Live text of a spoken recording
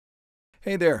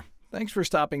Hey there. Thanks for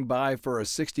stopping by for a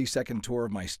 60-second tour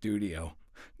of my studio.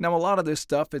 Now, a lot of this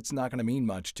stuff, it's not going to mean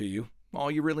much to you.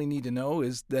 All you really need to know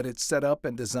is that it's set up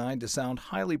and designed to sound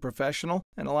highly professional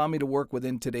and allow me to work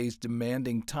within today's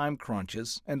demanding time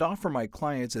crunches and offer my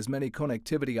clients as many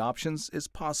connectivity options as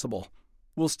possible.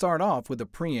 We'll start off with a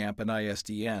preamp and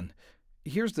ISDN.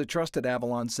 Here's the trusted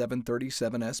Avalon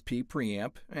 737SP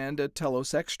preamp and a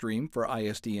Telos Xtreme for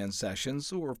ISDN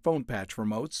sessions or phone patch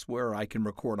remotes where I can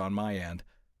record on my end.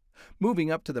 Moving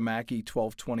up to the Mackie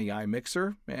 1220i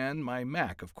mixer and my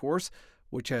Mac, of course,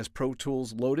 which has Pro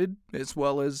Tools loaded as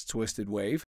well as Twisted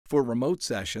Wave. For remote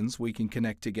sessions, we can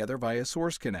connect together via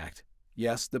Source Connect.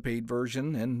 Yes, the paid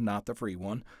version and not the free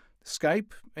one.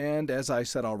 Skype, and as I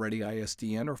said already,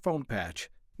 ISDN or phone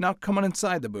patch. Now come on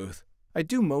inside the booth. I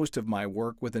do most of my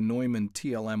work with a Neumann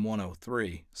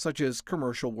TLM-103, such as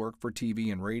commercial work for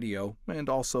TV and radio, and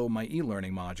also my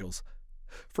e-learning modules.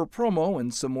 For promo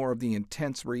and some more of the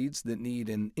intense reads that need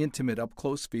an intimate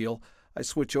up-close feel, I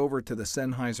switch over to the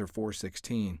Sennheiser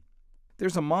 416.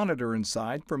 There's a monitor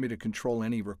inside for me to control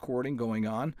any recording going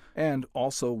on, and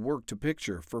also work to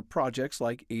picture for projects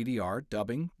like ADR,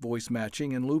 dubbing, voice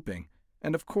matching, and looping.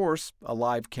 And of course, a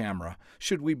live camera,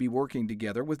 should we be working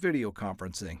together with video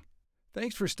conferencing.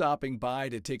 Thanks for stopping by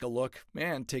to take a look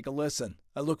and take a listen.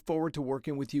 I look forward to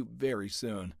working with you very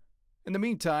soon. In the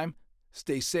meantime,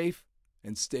 stay safe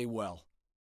and stay well.